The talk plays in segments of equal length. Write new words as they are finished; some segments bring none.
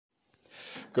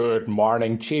Good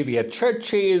morning, Cheviot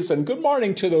churches, and good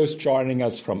morning to those joining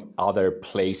us from other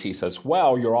places as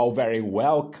well. You're all very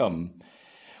welcome.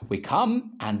 We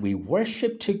come and we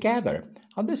worship together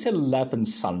on this 11th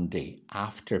Sunday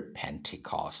after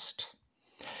Pentecost.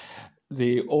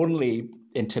 The only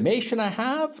intimation I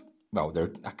have, well, there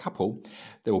are a couple.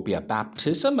 There will be a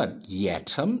baptism at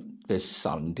Yetton this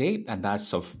Sunday, and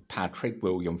that's of Patrick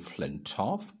William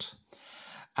Flintoft.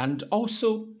 And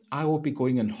also, I will be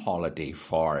going on holiday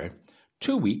for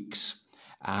 2 weeks.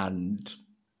 And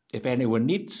if anyone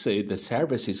needs the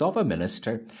services of a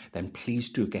minister, then please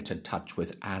do get in touch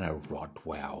with Anna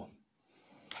Rodwell.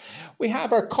 We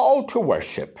have our call to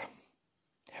worship.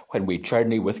 When we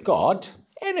journey with God,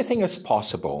 anything is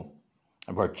possible.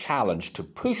 And we're challenged to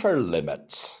push our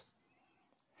limits.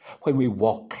 When we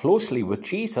walk closely with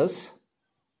Jesus,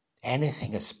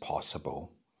 anything is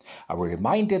possible. And we're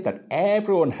reminded that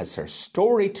everyone has their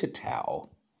story to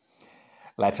tell.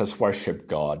 Let us worship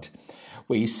God.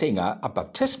 We sing a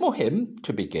baptismal hymn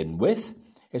to begin with.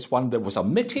 It's one that was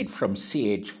omitted from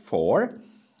CH4,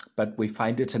 but we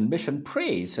find it in Mission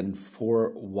Praise in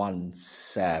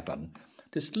 417.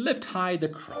 Just lift high the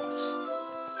cross.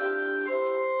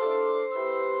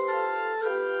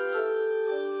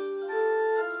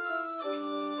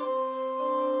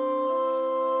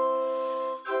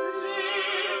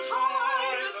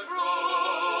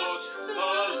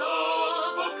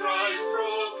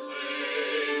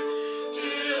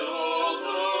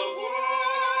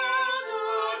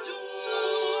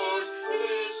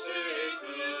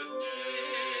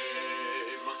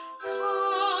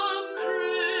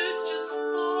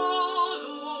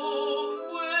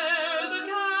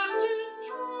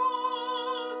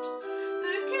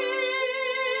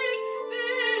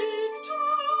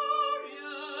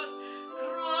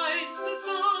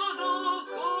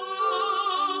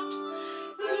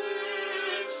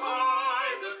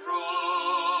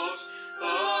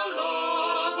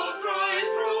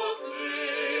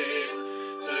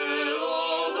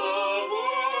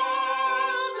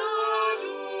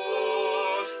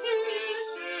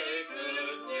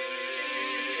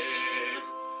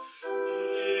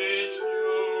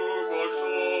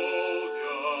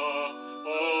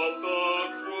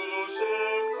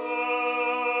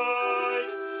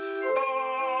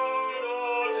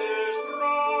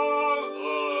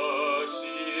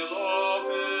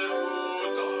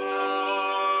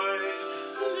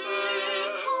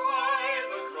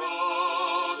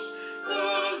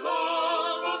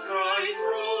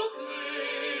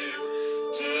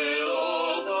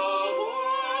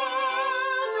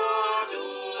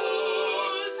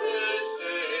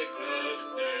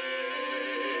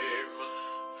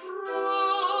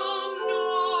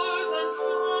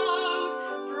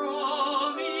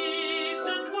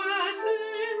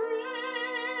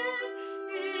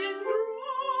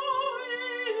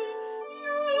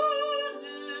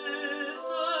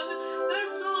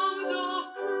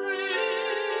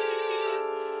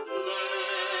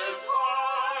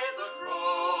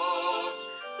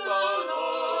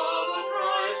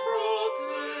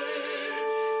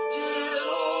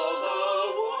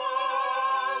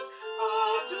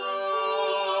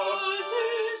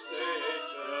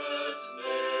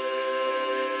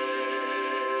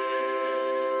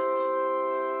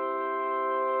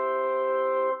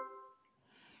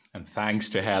 And thanks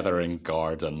to Heather and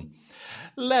Gordon.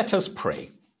 Let us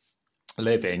pray.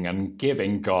 Living and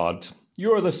giving God,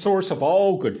 you are the source of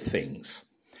all good things.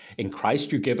 In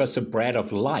Christ you give us the bread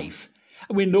of life,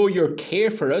 and we know your care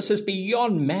for us is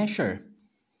beyond measure.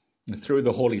 And through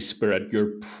the Holy Spirit,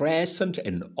 you're present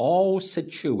in all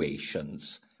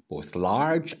situations, both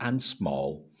large and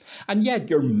small, and yet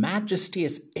your majesty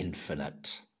is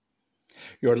infinite.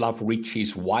 Your love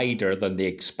reaches wider than the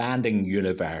expanding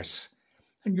universe,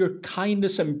 and your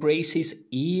kindness embraces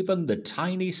even the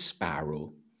tiny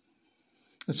sparrow.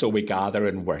 And so we gather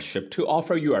in worship to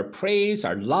offer you our praise,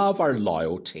 our love, our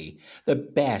loyalty, the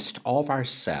best of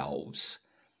ourselves.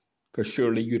 For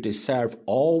surely you deserve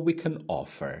all we can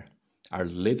offer, our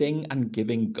living and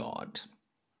giving God.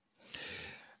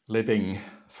 Living,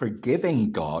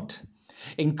 forgiving God,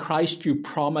 in Christ you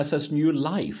promise us new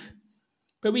life,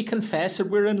 but we confess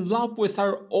that we're in love with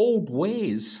our old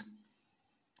ways.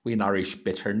 We nourish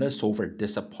bitterness over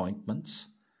disappointments.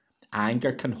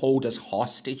 Anger can hold us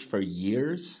hostage for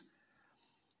years.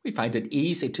 We find it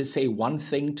easy to say one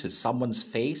thing to someone's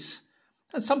face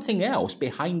and something else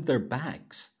behind their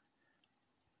backs.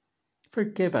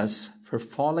 Forgive us for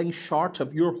falling short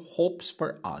of your hopes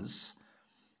for us,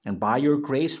 and by your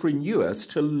grace renew us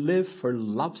to live for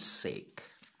love's sake.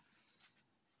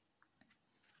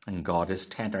 And God is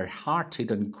tender-hearted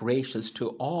and gracious to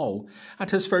all, and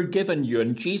has forgiven you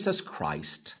in Jesus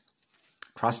Christ.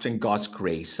 Trust in God's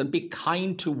grace and be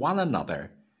kind to one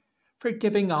another,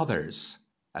 forgiving others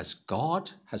as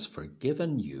God has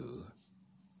forgiven you.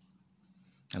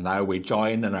 And now we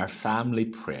join in our family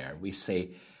prayer. We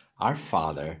say, Our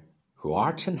Father, who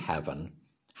art in heaven,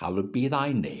 hallowed be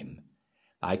thy name.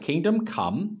 Thy kingdom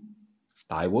come,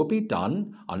 thy will be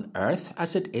done on earth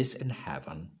as it is in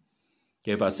heaven.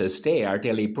 Give us this day our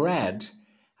daily bread,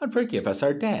 and forgive us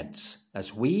our debts,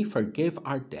 as we forgive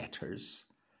our debtors.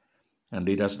 And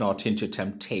lead us not into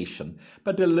temptation,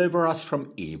 but deliver us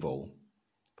from evil.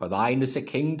 For thine is the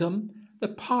kingdom, the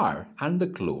power, and the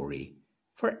glory,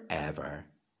 forever.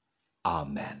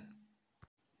 Amen.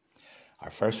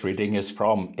 Our first reading is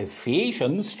from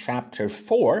Ephesians chapter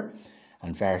 4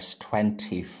 and verse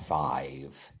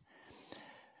 25.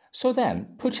 So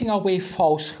then, putting away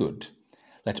falsehood,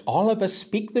 let all of us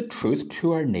speak the truth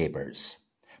to our neighbours,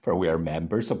 for we are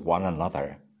members of one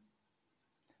another.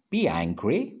 Be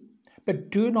angry,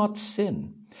 but do not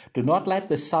sin. Do not let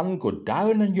the sun go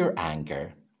down in your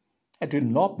anger, and do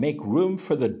not make room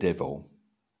for the devil.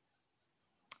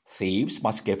 Thieves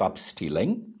must give up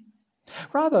stealing.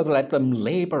 Rather, let them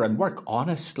labour and work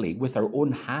honestly with their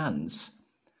own hands,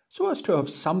 so as to have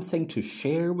something to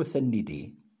share with the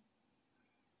needy.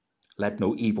 Let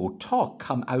no evil talk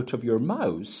come out of your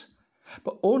mouths,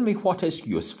 but only what is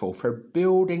useful for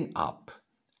building up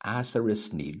as there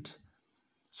is need,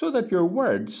 so that your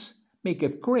words may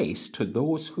give grace to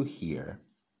those who hear.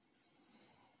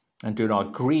 And do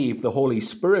not grieve the Holy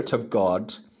Spirit of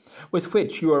God, with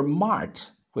which you are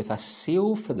marked with a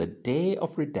seal for the day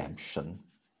of redemption.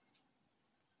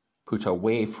 Put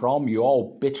away from you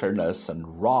all bitterness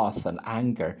and wrath and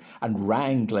anger and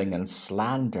wrangling and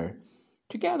slander,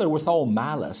 together with all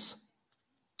malice,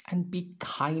 and be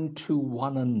kind to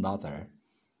one another,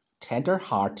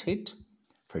 tender-hearted,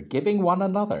 forgiving one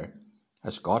another,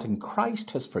 as God in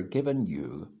Christ has forgiven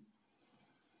you.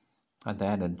 And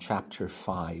then in chapter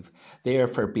 5,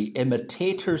 therefore be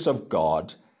imitators of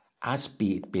God, as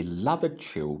be beloved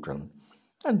children,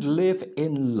 and live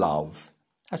in love,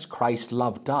 as Christ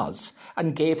loved us,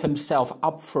 and gave himself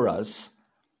up for us,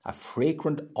 a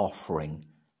fragrant offering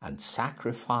and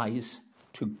sacrifice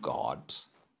to God.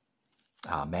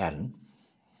 Amen.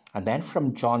 And then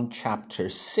from John chapter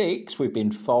 6, we've been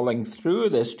following through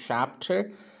this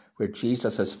chapter where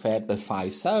Jesus has fed the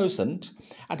 5,000.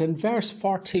 And in verse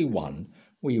 41,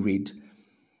 we read,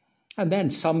 And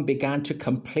then some began to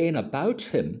complain about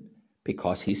him,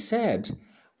 because he said,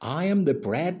 I am the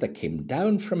bread that came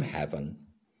down from heaven.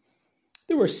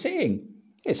 They were saying,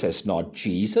 Is this not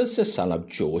Jesus, the son of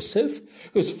Joseph,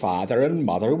 whose father and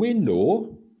mother we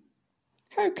know?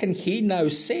 How can he now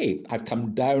say, I've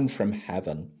come down from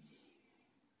heaven?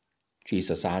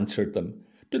 Jesus answered them,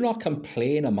 Do not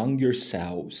complain among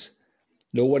yourselves.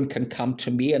 No one can come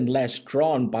to me unless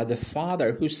drawn by the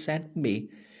Father who sent me,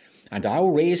 and I'll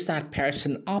raise that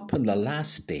person up on the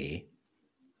last day.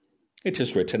 It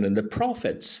is written in the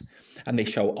prophets, and they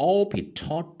shall all be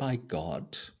taught by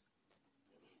God.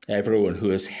 Everyone who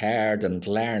has heard and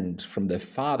learned from the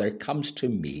Father comes to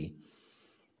me.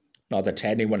 Not that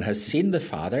anyone has seen the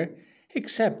Father,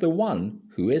 except the one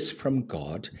who is from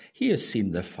God. He has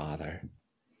seen the Father.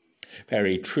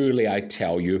 Very truly I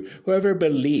tell you, whoever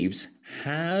believes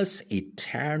has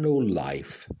eternal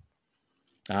life.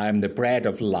 I am the bread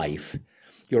of life.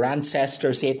 Your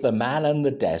ancestors ate the manna in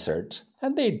the desert,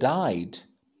 and they died.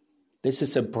 This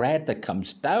is the bread that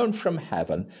comes down from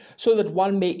heaven, so that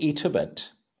one may eat of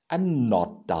it and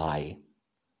not die.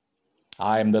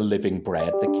 I am the living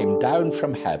bread that came down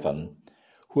from heaven.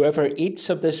 Whoever eats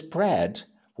of this bread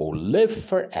will live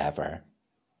forever.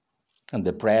 And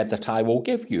the bread that I will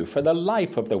give you for the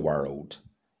life of the world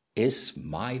is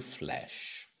my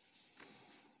flesh.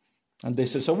 And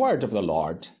this is a word of the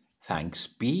Lord. Thanks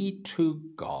be to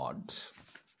God.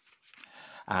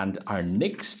 And our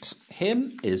next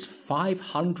hymn is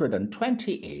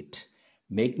 528,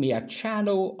 Make Me a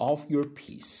Channel of Your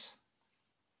Peace.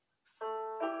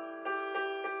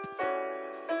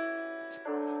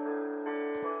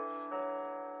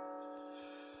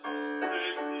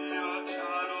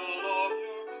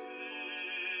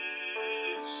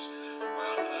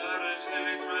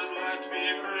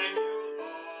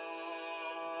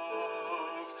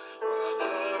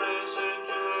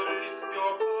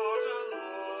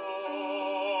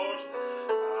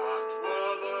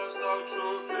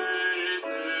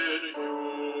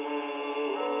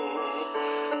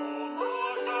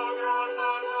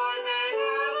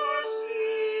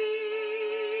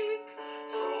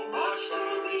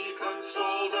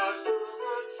 Consoled as to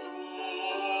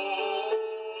console.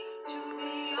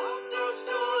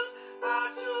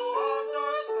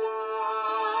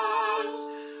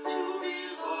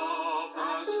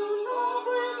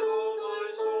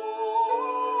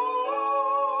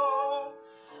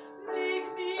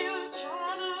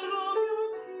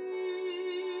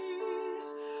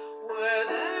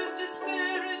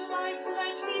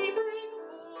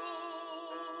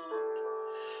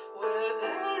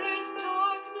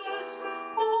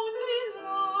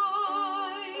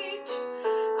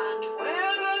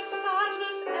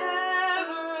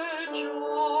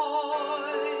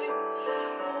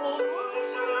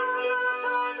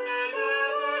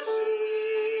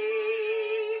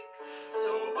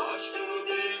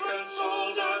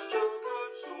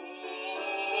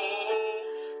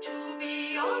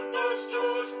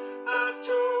 understood as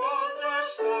to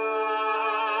understand,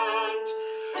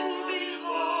 to be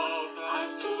loved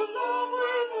as to love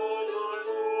with all your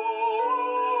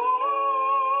soul.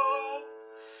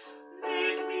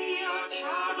 Make me a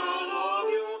channel of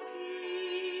your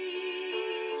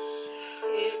peace.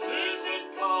 It is in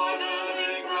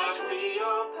pardoning that we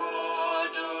are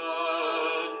pardoned,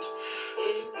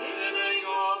 in giving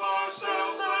of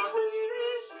ourselves that we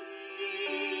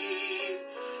receive,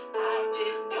 and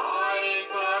in dying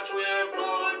that we're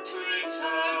born to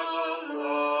eternal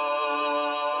life.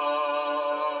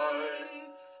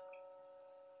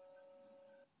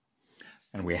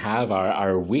 And we have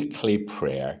our weekly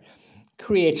prayer.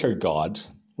 Creator God,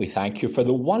 we thank you for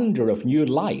the wonder of new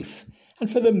life and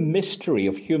for the mystery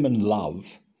of human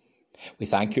love. We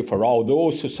thank you for all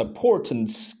those who support and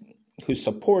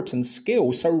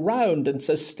skill surround and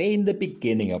sustain the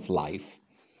beginning of life.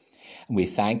 And we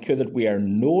thank you that we are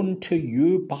known to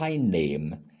you by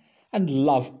name and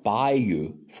loved by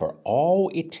you for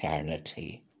all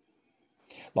eternity.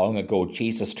 Long ago,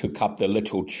 Jesus took up the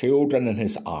little children in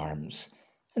his arms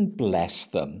and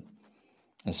blessed them.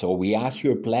 And so we ask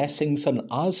your blessings on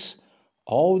us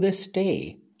all this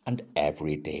day and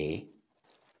every day.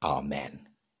 Amen.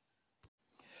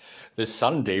 This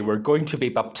Sunday, we're going to be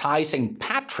baptizing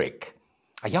Patrick,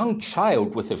 a young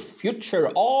child with a future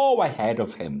all ahead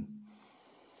of him.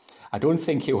 I don't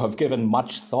think he'll have given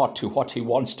much thought to what he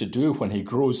wants to do when he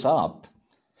grows up.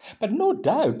 But no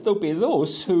doubt there'll be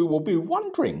those who will be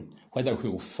wondering whether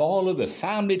he'll follow the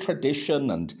family tradition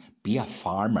and be a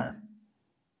farmer.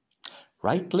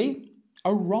 Rightly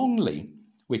or wrongly,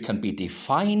 we can be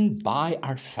defined by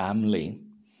our family.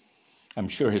 I'm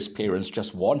sure his parents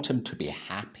just want him to be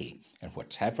happy in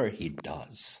whatever he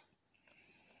does.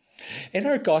 In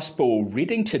our gospel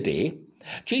reading today,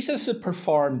 Jesus had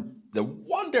performed the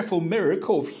wonderful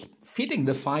miracle of feeding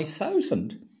the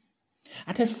 5,000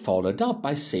 and had followed up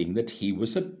by saying that he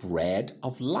was the bread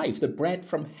of life, the bread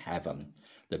from heaven,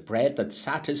 the bread that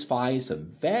satisfies the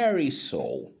very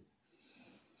soul.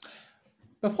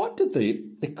 But what did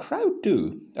the crowd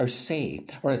do or say,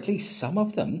 or at least some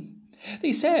of them?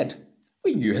 They said,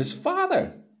 we knew his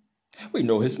father, we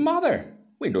know his mother,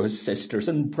 we know his sisters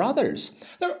and brothers.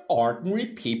 They're ordinary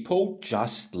people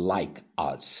just like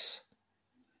us.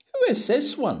 Who is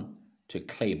this one to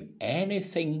claim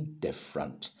anything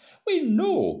different? We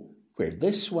know where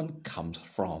this one comes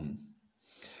from.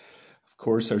 Of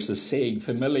course, there's a saying,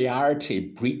 familiarity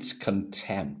breeds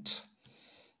contempt.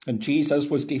 And Jesus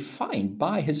was defined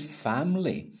by his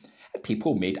family, and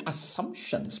people made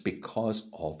assumptions because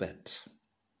of it.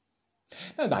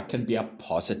 Now, that can be a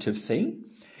positive thing.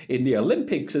 In the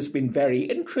Olympics, it's been very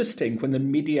interesting when the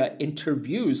media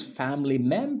interviews family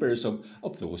members of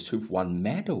those who've won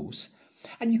medals.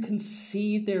 And you can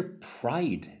see their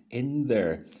pride in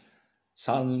their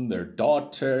son, their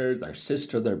daughter, their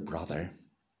sister, their brother.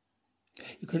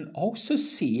 You can also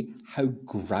see how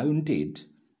grounded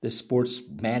the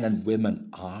sportsmen and women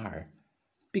are,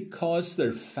 because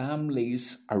their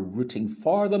families are rooting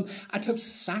for them and have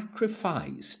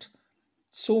sacrificed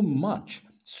so much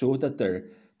so that their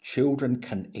children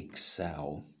can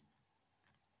excel.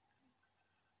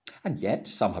 And yet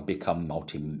some have become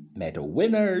multi-medal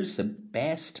winners, the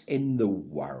best in the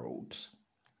world.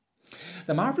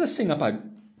 The marvelous thing about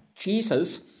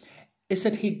Jesus is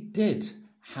that he did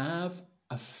have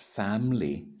a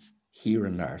family here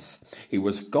on earth. He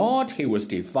was God, he was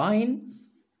divine,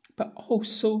 but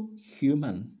also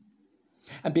human.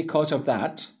 And because of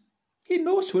that, he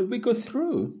knows what we go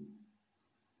through.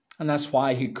 And that's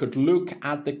why he could look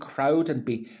at the crowd and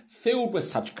be filled with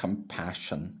such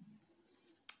compassion,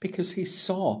 because he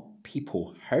saw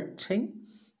people hurting,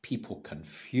 people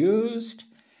confused,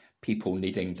 people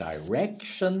needing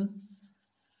direction,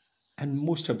 and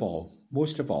most of all,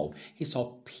 he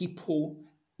saw people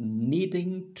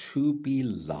needing to be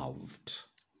loved.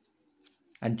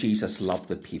 And Jesus loved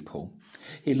the people.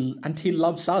 He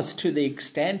loves us to the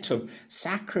extent of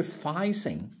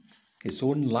sacrificing his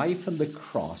own life on the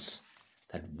cross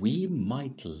that we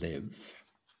might live.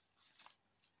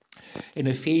 In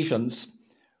Ephesians,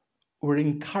 we're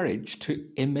encouraged to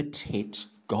imitate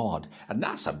God, and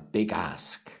that's a big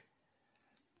ask.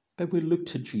 But we look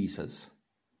to Jesus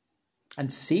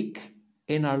and seek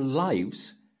in our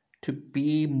lives to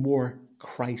be more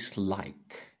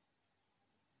Christ-like.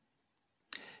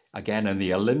 Again, in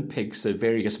the Olympics, the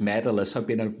various medalists have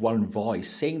been of one voice,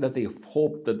 saying that they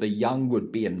hope that the young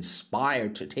would be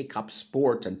inspired to take up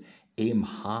sport and aim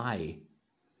high.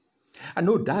 And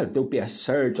no doubt there'll be a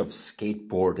surge of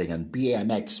skateboarding and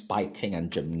BMX biking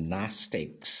and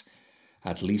gymnastics,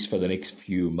 at least for the next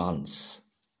few months.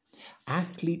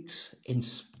 athletes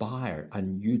inspire a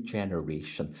new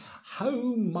generation,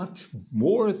 how much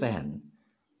more then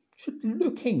should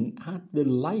looking at the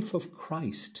life of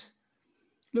Christ,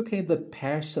 looking at the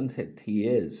person that he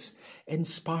is,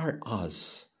 inspire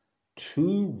us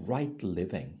to right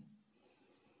living?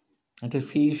 And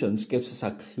Ephesians gives us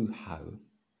a clue how.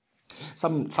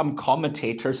 Some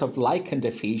commentators have likened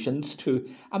Ephesians to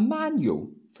a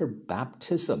manual for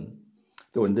baptism.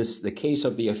 Though in the case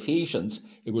of the Ephesians,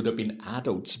 it would have been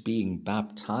adults being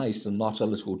baptized and not a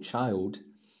little child.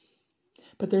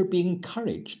 But they're being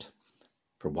encouraged,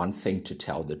 for one thing, to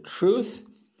tell the truth.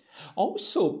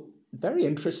 Also, very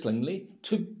interestingly,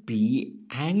 to be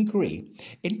angry.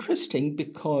 Interesting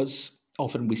because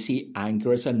often we see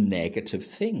anger as a negative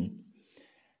thing.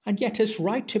 And yet it's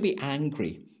right to be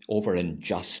angry over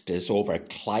injustice, over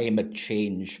climate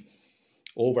change,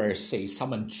 over, say,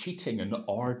 someone cheating in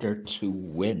order to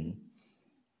win.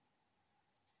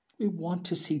 We want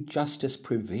to see justice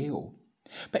prevail.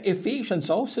 But Ephesians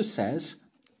also says,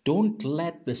 don't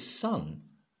let the sun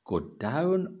go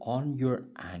down on your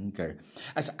anger,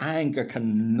 as anger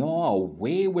can gnaw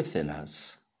away within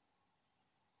us.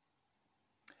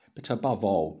 But above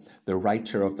all, the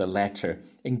writer of the letter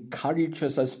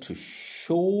encourages us to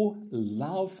show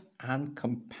love and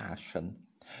compassion,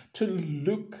 to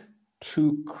look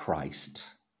to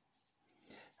Christ.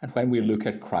 And when we look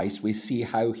at Christ, we see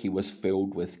how he was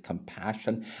filled with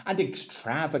compassion and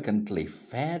extravagantly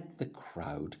fed the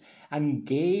crowd and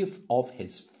gave of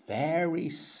his very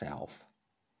self.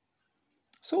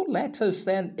 So let us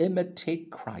then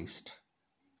imitate Christ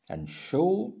and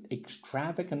show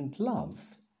extravagant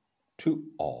love to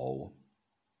all.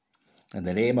 In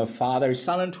the name of Father,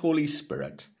 Son, and Holy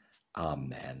Spirit.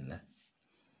 Amen.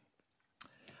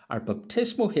 Our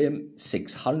baptismal hymn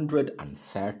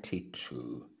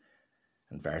 632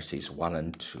 and verses 1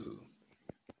 and 2.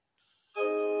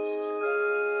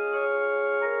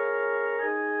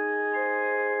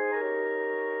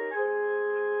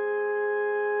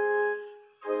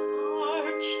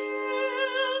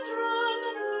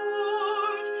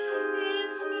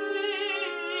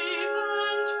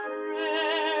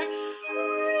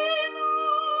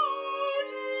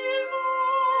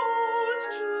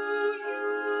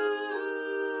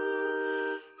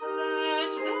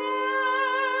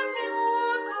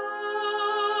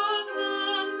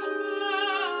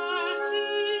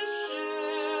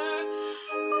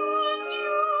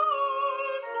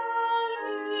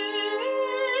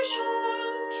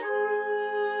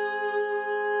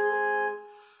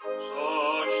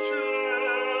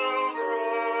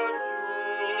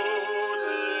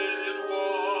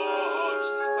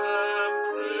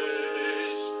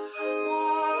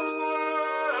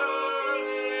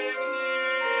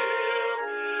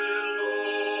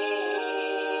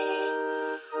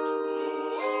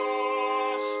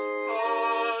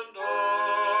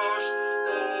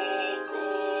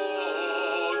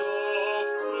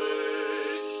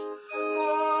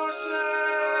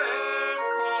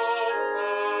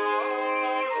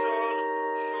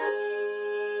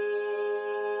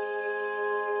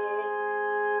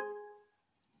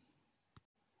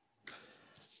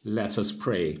 Let us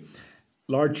pray.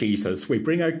 Lord Jesus, we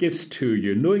bring our gifts to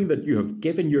you, knowing that you have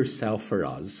given yourself for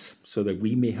us, so that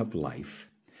we may have life.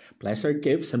 Bless our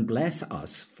gifts and bless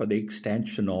us for the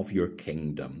extension of your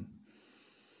kingdom.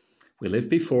 We live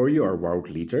before you, our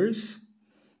world leaders,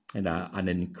 in an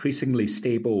increasingly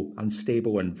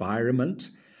unstable environment.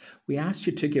 We ask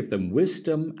you to give them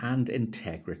wisdom and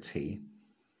integrity.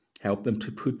 Help them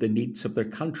to put the needs of their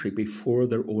country before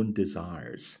their own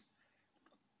desires.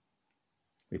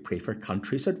 We pray for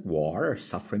countries at war or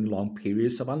suffering long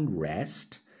periods of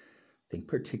unrest. Think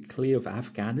particularly of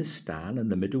Afghanistan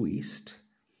and the Middle East.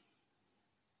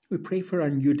 We pray for our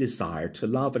new desire to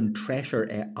love and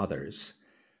treasure others,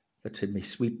 that it may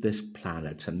sweep this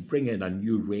planet and bring in a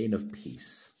new reign of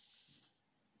peace.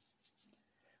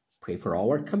 Pray for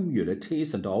all our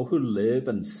communities and all who live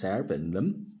and serve in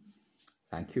them.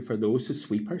 Thank you for those who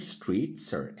sweep our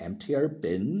streets or empty our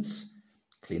bins,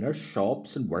 clean our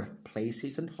shops and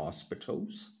workplaces and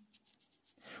hospitals.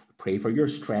 We pray for your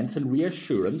strength and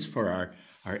reassurance for our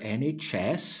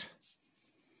NHS.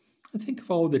 And think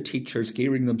of all the teachers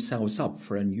gearing themselves up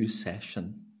for a new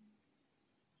session.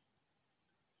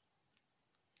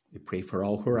 We pray for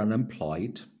all who are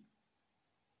unemployed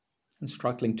and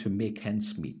struggling to make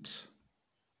ends meet.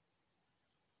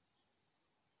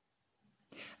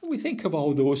 And we think of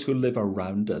all those who live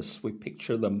around us. We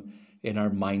picture them in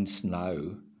our minds now,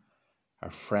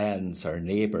 our friends, our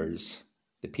neighbours,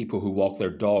 the people who walk their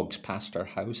dogs past our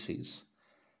houses,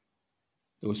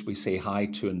 those we say hi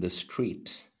to in the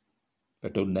street,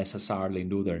 but don't necessarily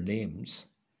know their names.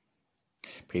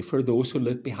 Pray for those who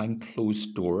live behind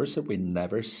closed doors that we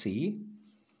never see.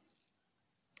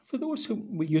 For those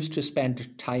whom we used to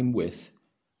spend time with,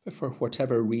 but for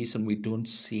whatever reason we don't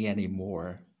see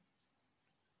anymore.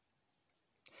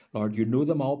 Lord, you know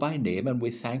them all by name, and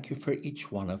we thank you for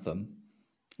each one of them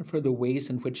and for the ways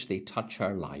in which they touch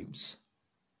our lives.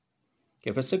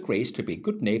 Give us the grace to be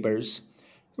good neighbours,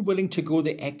 willing to go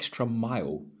the extra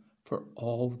mile for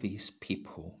all these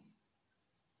people.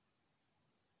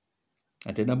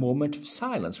 And in a moment of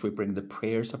silence, we bring the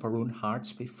prayers of our own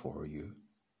hearts before you.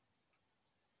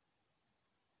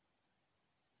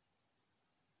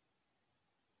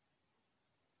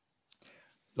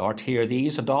 Lord, hear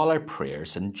these and all our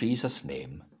prayers in Jesus'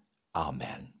 name.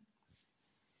 Amen.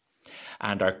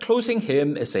 And our closing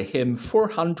hymn is a hymn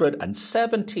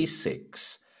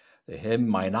 476, the hymn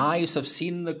Mine Eyes Have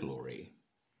Seen the Glory.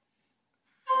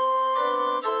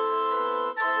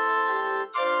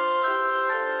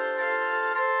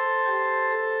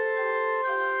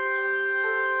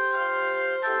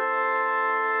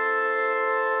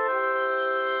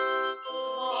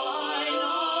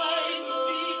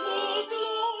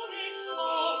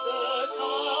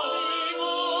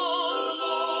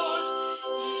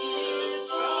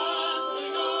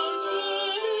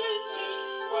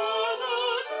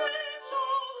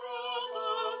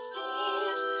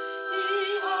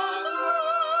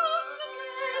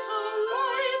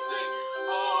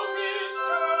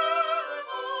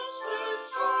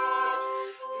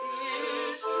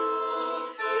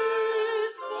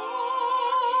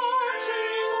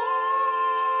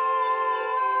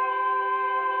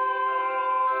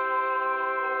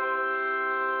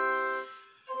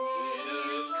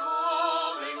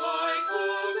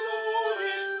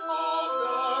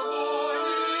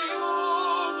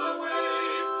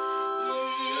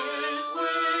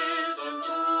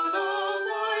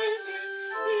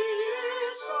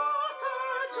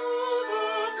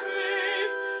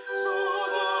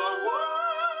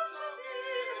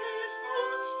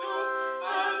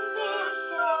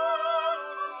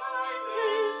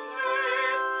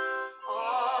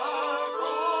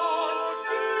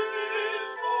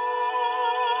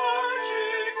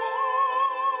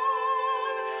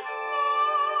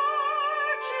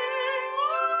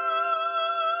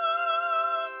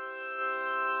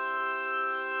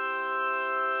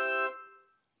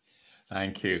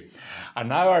 Thank you. And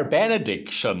now our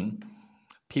benediction.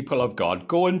 People of God,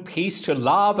 go in peace to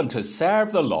love and to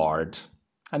serve the Lord.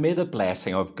 And may the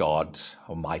blessing of God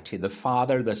Almighty, the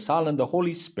Father, the Son, and the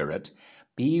Holy Spirit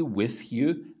be with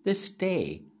you this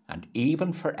day and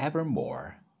even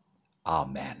forevermore.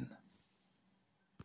 Amen.